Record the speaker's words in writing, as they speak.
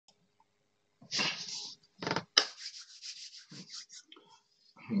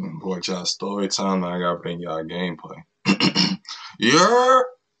Boy, y'all story time. I gotta bring y'all gameplay. Yeah.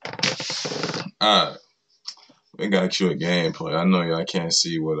 Alright. We got you a gameplay. I know y'all can't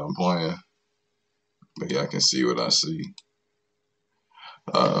see what I'm playing, but y'all can see what I see.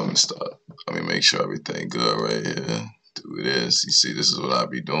 Let me start. Let me make sure everything good right here. Do this. You see, this is what I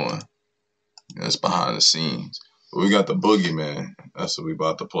be doing. That's behind the scenes. But we got the Boogie Man. That's what we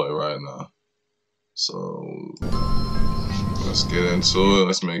about to play right now. So let's get into it.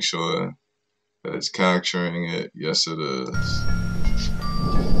 Let's make sure that it's capturing it. Yes, it is.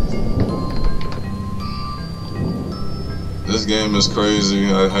 This game is crazy.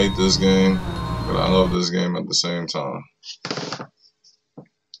 I hate this game, but I love this game at the same time.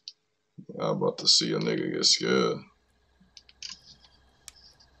 I'm about to see a nigga get scared.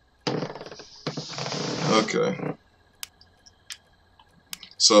 Okay.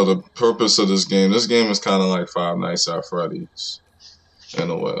 So the purpose of this game is kind of like Five Nights at Freddy's in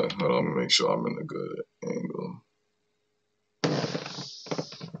a way. Hold on, let me make sure I'm in a good angle.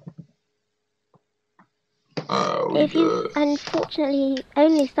 If you unfortunately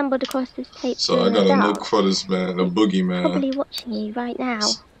only stumbled across this tape, so I gotta look for this man, the Boogie Man. Probably watching you right now.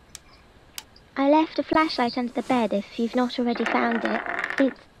 I left a flashlight under the bed if you've not already found it.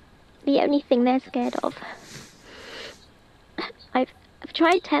 It's the only thing they're scared of. I've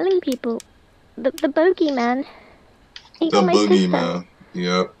tried telling people. The Bogeyman. He got my sister. Man.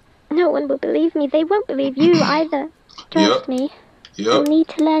 Yep. No one will believe me. They won't believe you either. Trust me. You'll need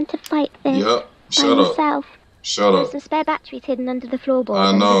to learn to fight this by yourself. There's some spare batteries hidden under the floorboards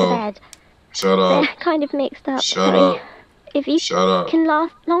under the bed. They're kind of mixed up. If you can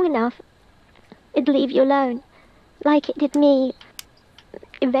last long enough, it'll leave you alone. Like it did me.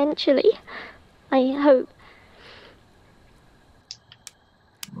 Eventually. I hope.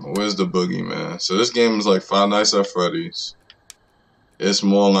 Where's the Boogie Man? So this game is like Five Nights at Freddy's. It's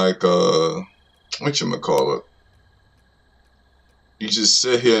more like whatchamacallit? You just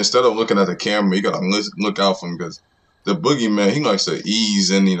sit here instead of looking at the camera. You gotta look out for him because the Boogie Man, he likes to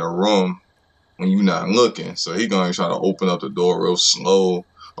ease into the room when you're not looking. So he gonna try to open up the door real slow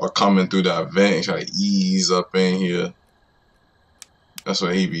or coming through that vent and try to ease up in here. That's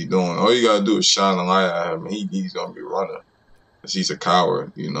what he be doing. All you gotta do is shine a light at him, and he's gonna be running. Cause he's a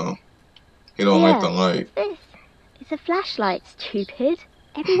coward, you know. He don't like the light. What's this? It's a flashlight, stupid.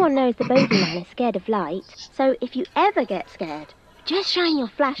 Everyone knows the Bogeyman is scared of light. So if you ever get scared, just shine your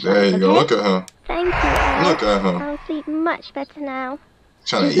flashlight. There you go. Look at him. Thank you, Al. Look at him. I'll sleep much better now.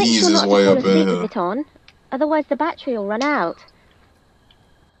 Trying to ease his way up in here. With it on, otherwise the battery will run out.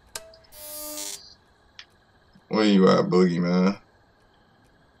 Where you at, Boogie Man?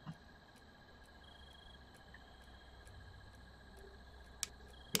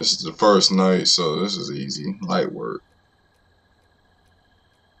 This is the first night, so this is easy. Light work.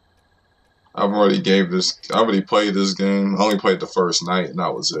 I already played this game. I only played the first night, and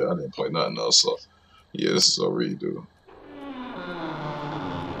that was it. I didn't play nothing else, so yeah, this is a redo.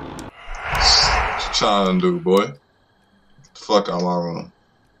 What you trying to do, boy? Get the fuck out of my room.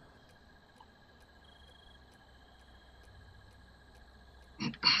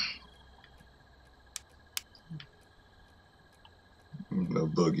 The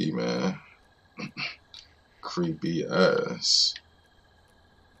Boogie Man. Creepy ass.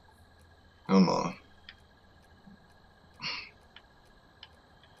 Come on.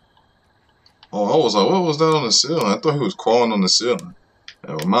 Oh, I was like, what was that on the ceiling? I thought he was crawling on the ceiling.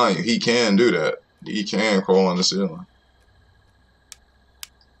 And remind you, he can do that. He can crawl on the ceiling.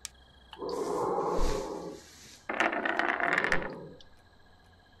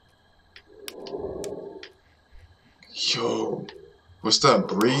 Yo, what's that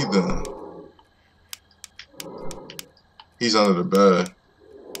breathing? He's under the bed.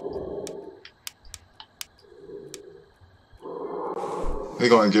 They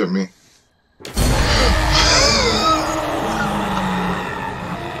gonna get me.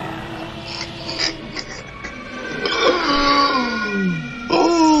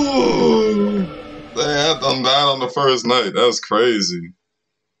 Oh, I died on the first night. That's crazy.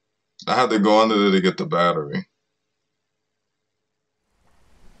 I had to go under there to get the battery.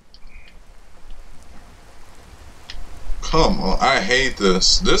 Come on, I hate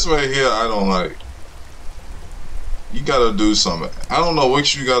this. This right here, I don't like. You gotta do something. I don't know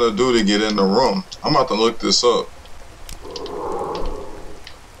what you gotta do to get in the room. I'm about to look this up.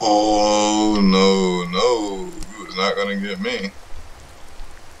 Oh, no. You was not gonna get me.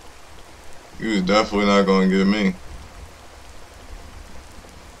 You was definitely not gonna get me.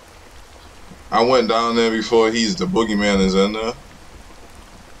 I went down there before the Boogeyman is in there.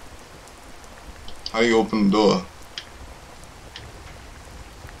 How you open the door?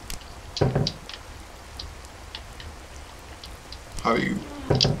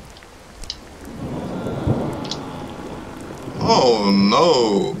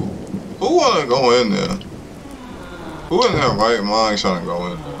 no. Who wanna go in there? Who in their right mind trying to go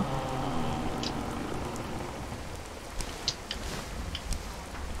in there?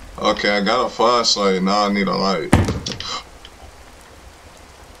 Okay, I got a flashlight, now I need a light.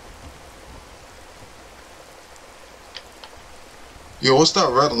 Yo, what's that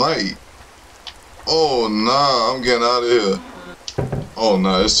red light? Oh, nah, I'm getting out of here. Oh,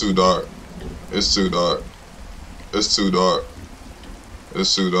 nah, it's too dark. It's too dark. It's too dark.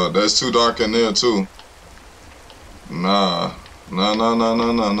 It's too dark. That's too dark in there, too. Nah.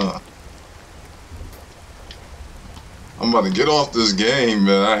 Nah. I'm about to get off this game,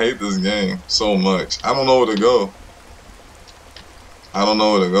 man. I hate this game so much. I don't know where to go. I don't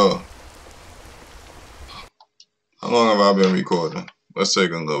know where to go. How long have I been recording? Let's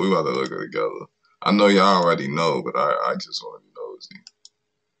take a look. We about to look at it together. I know y'all already know, but I just want to be nosy.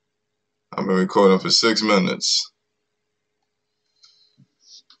 I've been recording for 6 minutes.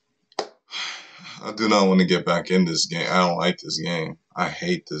 I do not want to get back in this game. I don't like this game. I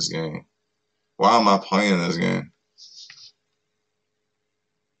hate this game. Why am I playing this game?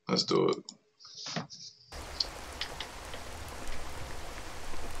 Let's do it.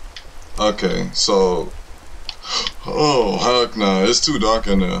 Okay, so... Oh, heck nah. It's too dark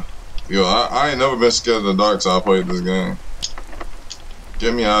in there. Yo, I ain't never been scared of the dark, so I played this game.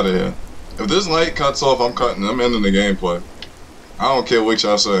 Get me out of here. If this light cuts off, I'm cutting. I'm ending the gameplay. I don't care what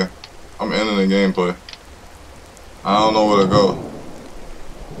y'all say. I'm ending the gameplay. I don't know where to go.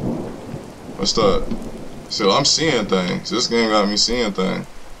 What's that? See, I'm seeing things. This game got me seeing things.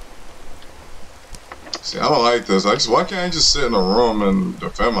 See, I don't like this. Why can't I just sit in a room and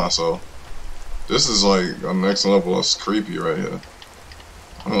defend myself? This is like a next level of creepy right here.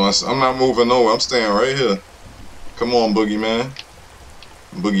 I'm not moving nowhere. I'm staying right here. Come on, Boogie man.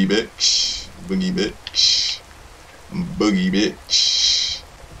 Boogie bitch. Boogie bitch. Boogie bitch.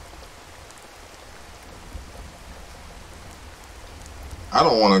 I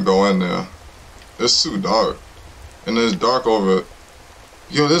don't want to go in there. It's too dark. And it's dark over...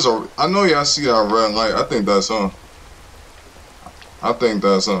 Yo, I know y'all see that red light. I think that's him. I think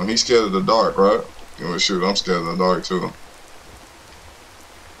that's him. He's scared of the dark, right? Yo, shoot, I'm scared of the dark too.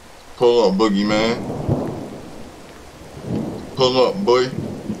 Pull up, Boogie man. Pull up, boy.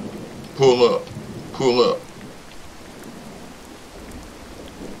 Pull up. Pull up.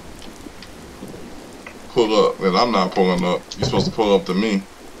 Pull up. And I'm not pulling up. You're supposed to pull up to me.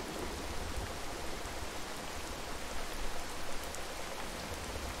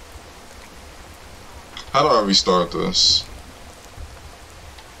 How do I restart this?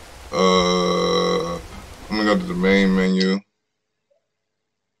 I'm gonna go to the main menu.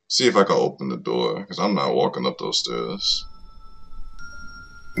 See if I can open the door, because I'm not walking up those stairs.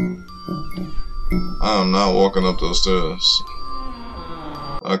 I am not walking up those stairs.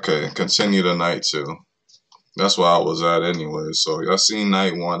 Okay, continue to night 2. That's where I was at anyway. So y'all seen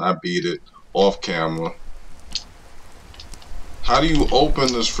night 1, I beat it off camera. How do you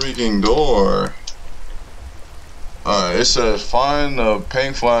open this freaking door? Alright, it says find the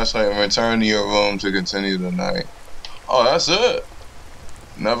pink flashlight and return to your room to continue the night. Oh, that's it.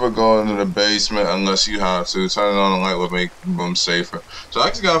 Never go into the basement unless you have to. Turning on the light will make the room safer. So I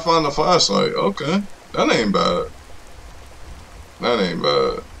just gotta find the flashlight. Okay. That ain't bad. That ain't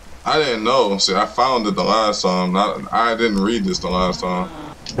bad. I didn't know. See, I found it the last time. I didn't read this the last time.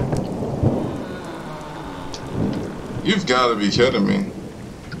 You've gotta be kidding me.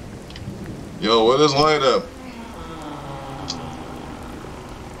 Yo, where this light at?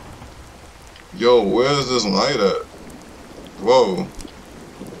 Yo, where's this light at? Whoa.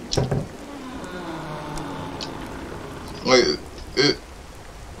 Wait,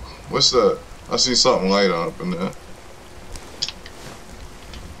 what's that? I see something light up in there.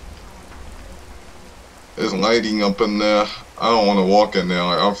 It's lighting up in there. I don't want to walk in there.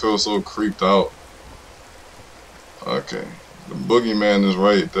 Like, I feel so creeped out. Okay. The boogeyman is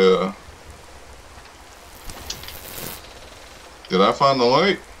right there. Did I find the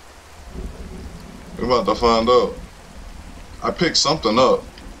light? We're about to find out. I picked something up.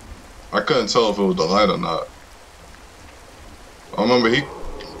 I couldn't tell if it was the light or not. I remember he...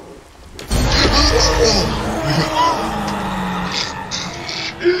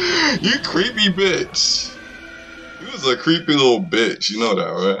 You creepy bitch. You was a creepy little bitch. You know that,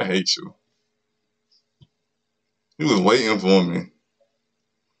 right? I hate you. He was waiting for me.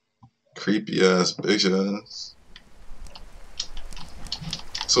 Creepy ass bitch ass.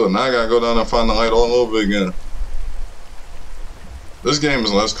 So now I gotta go down and find the light all over again. This game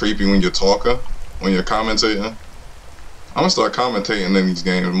is less creepy when you're talking, when you're commentating. I'm gonna start commentating in these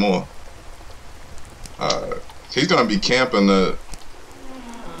games more. He's gonna be camping the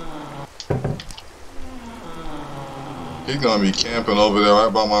He's gonna be camping over there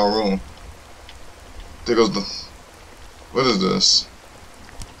right by my room. There goes the... What is this?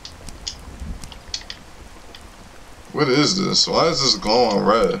 What is this? Why is this glowing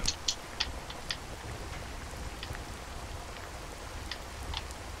red?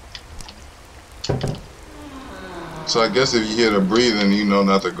 So I guess if you hear the breathing, you know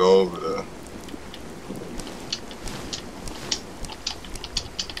not to go over there.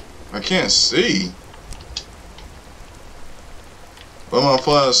 I can't see. Where my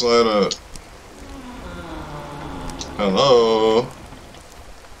flashlight at? Hello?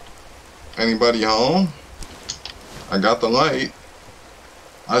 Anybody home? I got the light.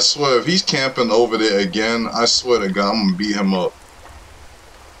 I swear, if he's camping over there again, I swear to God, I'm gonna beat him up.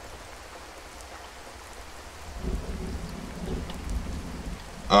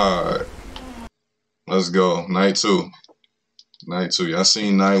 Alright. Let's go. Night 2. Night 2. Y'all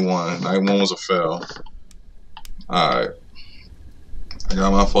seen night 1. Night 1 was a fail. Alright. I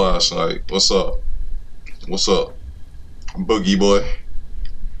got my flashlight. What's up? What's up? Boogie boy.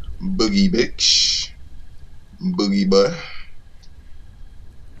 Boogie bitch. Boogie boy.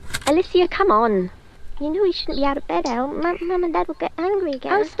 Alicia, come on. You know you shouldn't be out of bed, El. Mum and Dad will get angry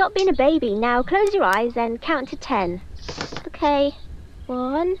again. Oh, stop being a baby. Now close your eyes and count to 10. Okay.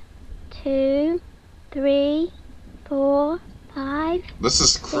 1, 2, 3, 4, 5. This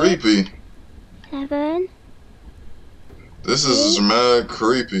is creepy. 7. This is mad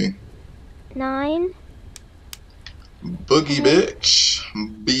creepy. 9. Boogie bitch.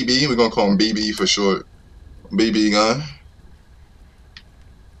 BB. We're gonna call him BB for short. BB gun.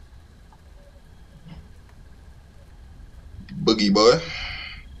 Boogie boy.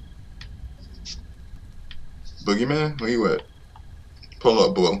 Boogie man, where you at? Pull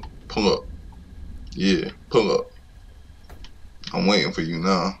up, bro. Pull up. Yeah, pull up. I'm waiting for you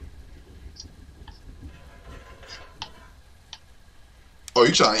now. Oh,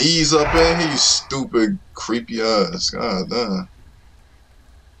 you trying to ease up in here, you stupid, creepy ass. God damn.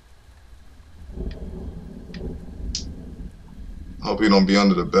 Hope he don't be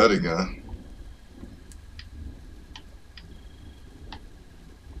under the bed again.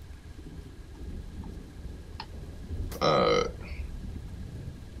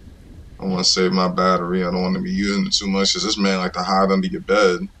 I want to save my battery. I don't want to be using it too much because this man like to hide under your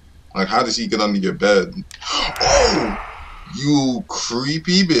bed. Like, how does he get under your bed? Oh! You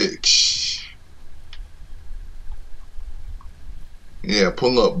creepy bitch. Yeah,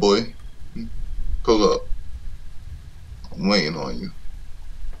 pull up, boy. Pull up. I'm waiting on you.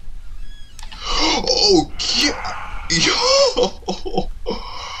 Oh, yeah. Yo.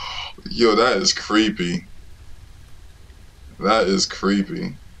 Yo, that is creepy. That is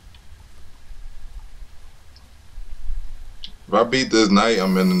creepy. If I beat this night,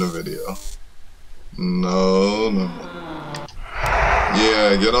 I'm ending the video. No.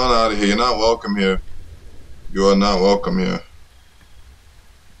 Yeah, get on out of here. You're not welcome here. You are not welcome here.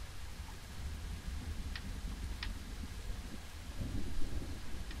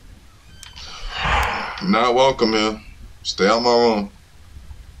 Not welcome here. Stay out my room.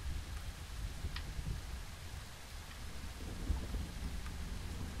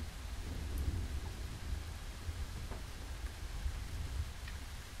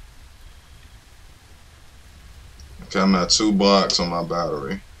 Okay, I'm at 2 blocks on my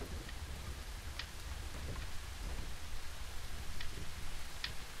battery.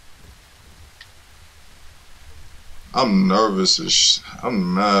 I'm nervous as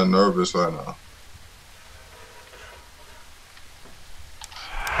I'm mad nervous right now.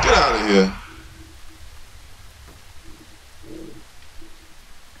 Get out of here.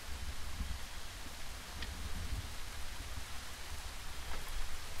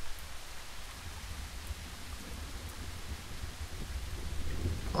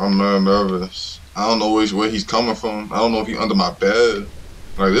 I'm mad nervous. I don't know where he's coming from. I don't know if he's under my bed.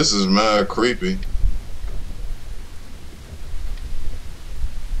 Like, this is mad creepy.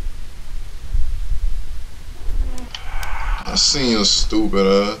 I seen you, stupid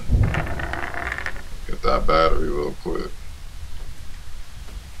ass. Get that battery real quick.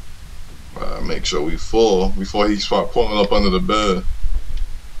 Make sure we full before he start pulling up under the bed.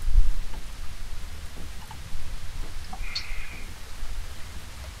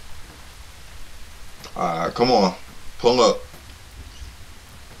 Alright, come on. Pull up.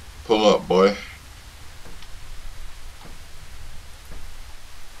 Pull up, boy.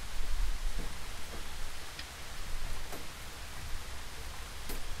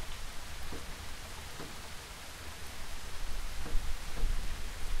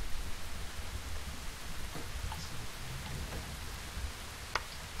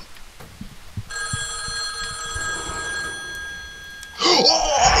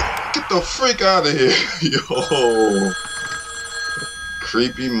 the freak out of here. Yo.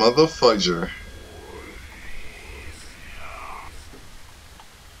 Creepy motherfudger.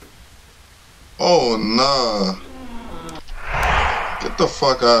 Oh, nah. Get the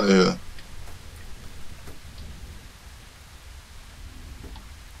fuck out of here.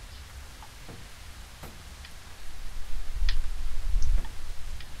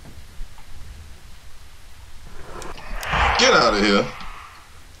 Get out of here.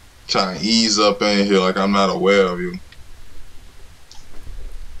 Trying to ease up in here like I'm not aware of you.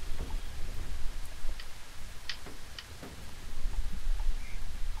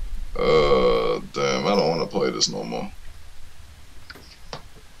 Damn, I don't want to play this no more.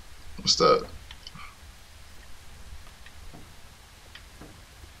 What's that?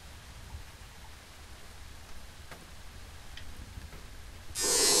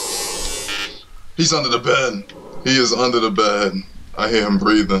 He's under the bed. He is under the bed. I hear him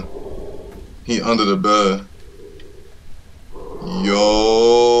breathing. He under the bed.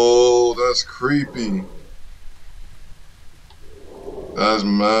 Yo, that's creepy. That's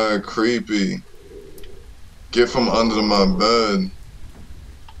mad creepy. Get from under my bed.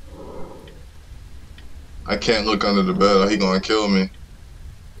 I can't look under the bed or he gonna kill me.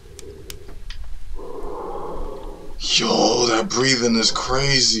 Yo, that breathing is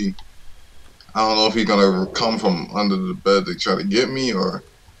crazy. I don't know if he's gonna come from under the bed to try to get me or...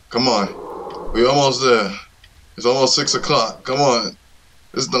 Come on. We almost there. It's almost 6 o'clock. Come on.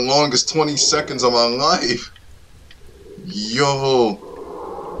 This is the longest 20 seconds of my life. Yo.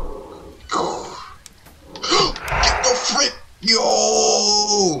 Get the frick. Yo.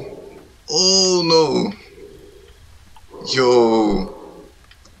 Oh no. Yo.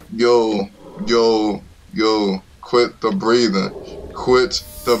 Yo. Yo. Yo. Quit the breathing. Quit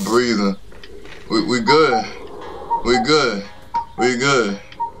the breathing. We good. We good. We good.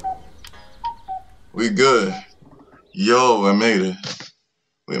 We good. Yo, I made it.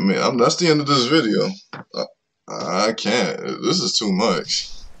 Wait a minute. That's the end of this video. I can't. This is too much.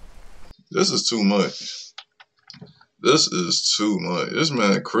 This is too much. This is too much. This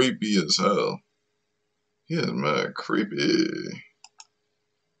man creepy as hell. He is mad creepy.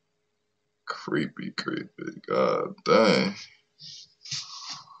 Creepy. God dang.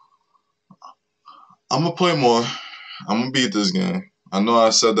 I'm gonna play more. I'm gonna beat this game. I know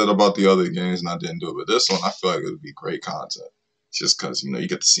I said that about the other games and I didn't do it, but this one I feel like it would be great content. Just cause you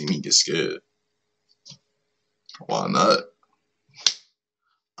get to see me get scared. Why not?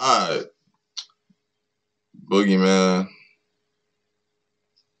 Alright. Boogie man.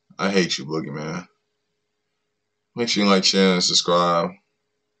 I hate you, Boogie man. Make sure you like, share, and subscribe.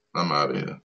 I'm out of here.